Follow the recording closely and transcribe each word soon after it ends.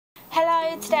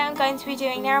Hello, today I'm going to be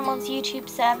doing Nerimon's YouTube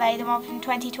survey, the one from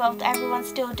 2012 that everyone's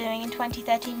still doing in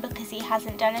 2013 because he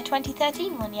hasn't done a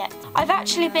 2013 one yet. I've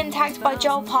actually been tagged by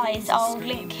Joel Pies. I'll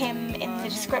link him in the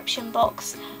description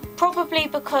box, probably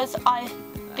because I've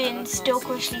been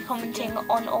stalkerishly commenting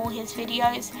on all his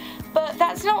videos, but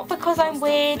that's not because I'm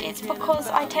weird, it's because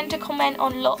I tend to comment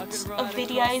on lots of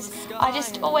videos. I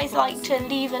just always like to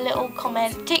leave a little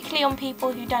comment, particularly on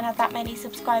people who don't have that many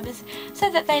subscribers, so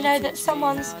that they know that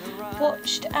someone's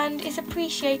watched and is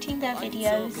appreciating their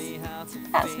videos.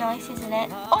 That's nice, isn't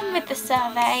it? On with the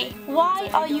survey. Why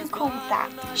are you called that?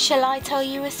 Shall I tell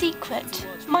you a secret?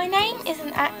 My name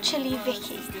isn't actually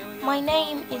Vicky. My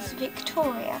name is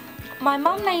Victoria. My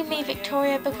mum named me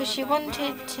Victoria because she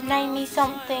wanted to name me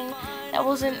something that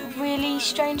wasn't really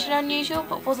strange and unusual,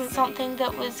 but wasn't something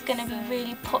that was going to be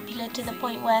really popular to the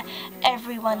point where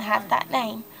everyone had that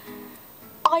name.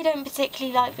 I don't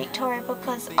particularly like Victoria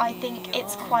because I think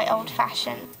it's quite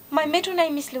old-fashioned. My middle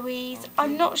name is Louise.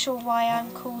 I'm not sure why I'm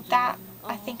called that.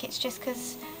 I think it's just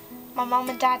because my mum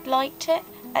and dad liked it,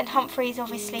 and Humphreys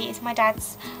obviously is my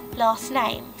dad's last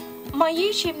name. My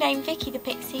YouTube name, Vicky the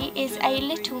Pixie, is a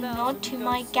little nod to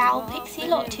my gal Pixie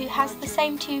Lot, who has the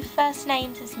same two first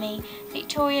names as me,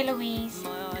 Victoria Louise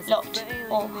Lot,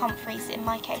 or Humphreys in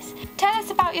my case. Tell us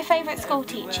about your favourite school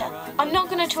teacher. I'm not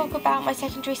going to talk about my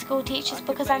secondary school teachers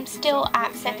because I'm still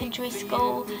at secondary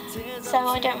school, so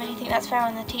I don't really think that's fair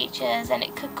on the teachers and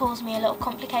it could cause me a lot of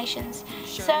complications.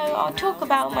 So I'll talk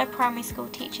about my primary school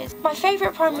teachers. My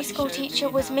favourite primary school teacher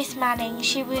was Miss Manning.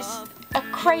 She was a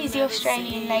crazy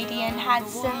Australian lady and had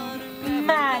some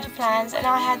mad plans, and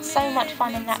I had so much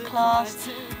fun in that class,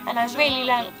 and I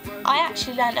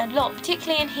actually learned a lot,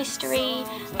 particularly in history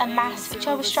and maths, which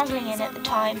I was struggling in at the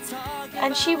time,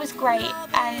 and she was great,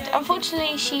 and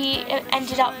unfortunately she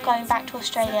ended up going back to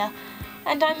Australia,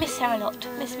 and I miss her a lot.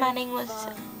 Miss Manning was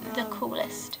the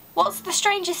coolest. What's the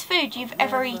strangest food you've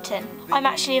ever eaten? I'm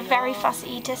actually a very fussy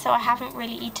eater, so I haven't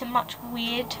really eaten much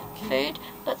weird food,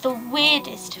 but the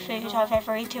weirdest food I've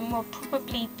ever eaten will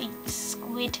probably be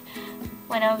squid.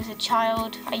 When I was a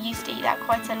child, I used to eat that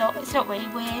quite a lot. It's not really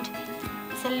weird,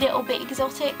 it's a little bit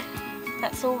exotic,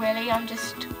 that's all really. I'm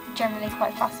just generally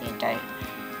quite fussy and don't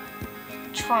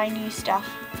try new stuff,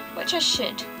 which I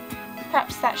should.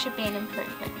 Perhaps that should be an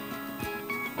improvement.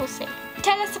 We'll see.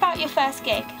 Tell us about your first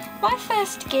gig. My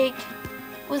first gig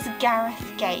was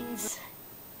Gareth Gates.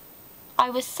 I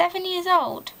was 7 years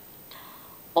old.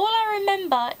 All I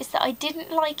remember is that I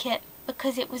didn't like it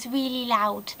because it was really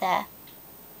loud there.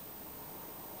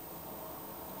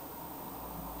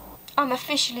 I'm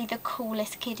officially the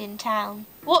coolest kid in town.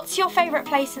 What's your favourite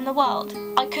place in the world?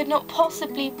 I could not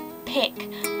possibly pick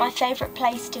my favourite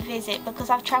place to visit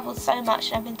because I've travelled so much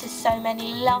and I've been to so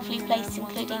many lovely places,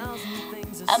 including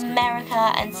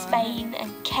America and Spain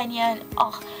and Kenya, and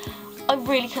I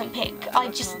really couldn't pick.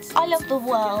 I love the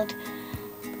world,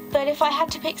 but if I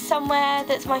had to pick somewhere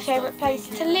that's my favourite place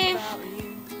to live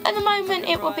at the moment,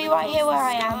 it would be right here where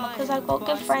I am, because I've got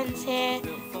good friends here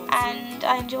and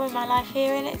I enjoy my life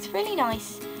here, and it's really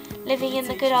nice living in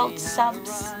the good old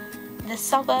the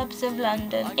suburbs of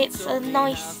London. It's a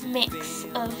nice mix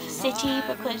of city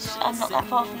because I'm not that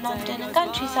far from London, and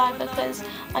countryside because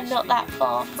I'm not that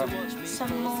far from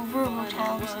some more rural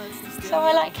towns. So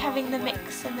I like having the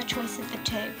mix and the choice of the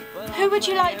two. Who would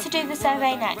you like to do the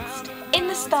survey next? In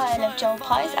the style of Joel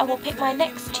Pies, I will pick my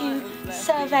next two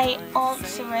survey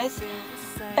answerers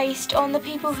based on the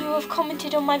people who have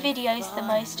commented on my videos the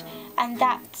most, and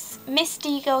that's Miss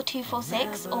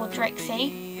D-Girl246 or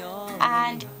Drixie,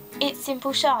 and It's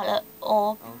Simple Charlotte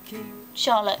or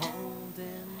Charlotte.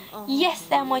 Yes,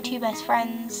 they're my two best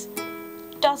friends.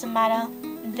 Doesn't matter.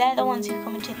 They're the ones who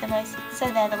commented the most,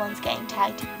 so they're the ones getting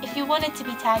tagged. If you wanted to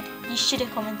be tagged, you should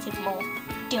have commented more.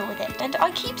 Deal with it. And I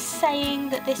keep saying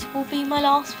that this will be my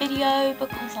last video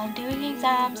because I'm doing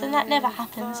exams, and that never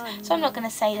happens, so I'm not going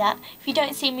to say that. If you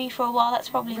don't see me for a while, that's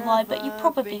probably why, but you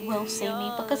probably will see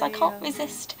me because I can't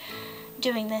resist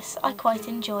doing this. I quite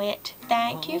enjoy it.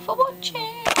 Thank you for watching.